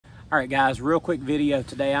All right guys, real quick video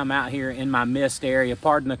today. I'm out here in my mist area.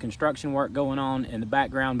 Pardon the construction work going on in the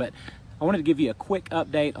background, but I wanted to give you a quick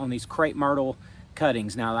update on these crepe myrtle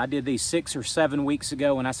cuttings. Now, I did these 6 or 7 weeks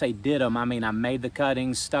ago. When I say did them, I mean I made the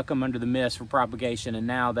cuttings, stuck them under the mist for propagation, and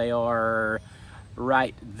now they are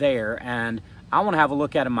right there. And I want to have a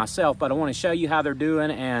look at them myself, but I want to show you how they're doing.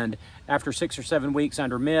 And after 6 or 7 weeks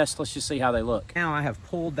under mist, let's just see how they look. Now I have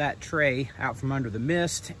pulled that tray out from under the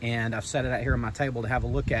mist, and I've set it out here on my table to have a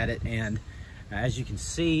look at it. And as you can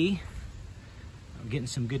see, I'm getting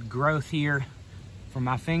some good growth here from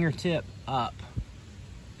my fingertip up.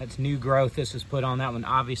 That's new growth this is put on. That one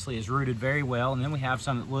obviously is rooted very well. And then we have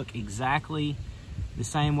some that look exactly the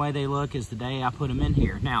same way they look as the day I put them in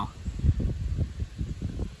here. Now,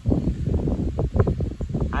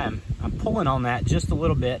 I'm pulling on that just a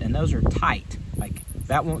little bit, and those are tight. Like,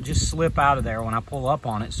 that won't just slip out of there when I pull up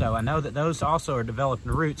on it. So I know that those also are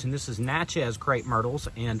developing roots, and this is Natchez crepe myrtles,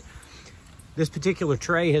 and this particular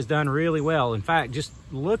tray has done really well. In fact, just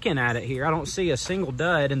looking at it here, I don't see a single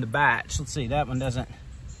dud in the batch. Let's see, that one doesn't.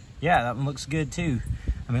 Yeah, that one looks good too.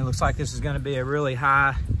 I mean, it looks like this is going to be a really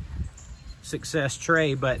high success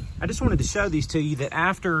tray. But I just wanted to show these to you that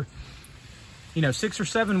after, 6 or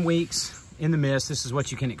 7 weeks in the mist, this is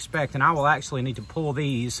what you can expect. And I will actually need to pull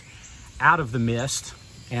these out of the mist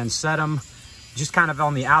and set them just kind of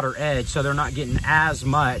on the outer edge so they're not getting as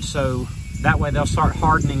much. So that way they'll start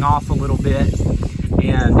hardening off a little bit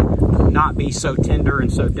and not be so tender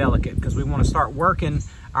and so delicate, because we want to start working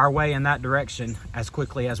our way in that direction as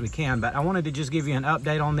quickly as we can. But I wanted to just give you an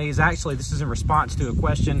update on these. Actually, this is in response to a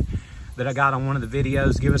question that I got on one of the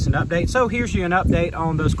videos. Give us an update. So here's you an update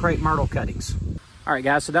on those crepe myrtle cuttings. All right,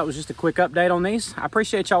 guys, so that was just a quick update on these. I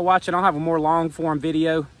appreciate y'all watching. I'll have a more long form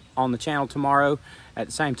video on the channel tomorrow at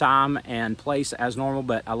the same time and place as normal,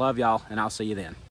 but I love y'all, and I'll see you then.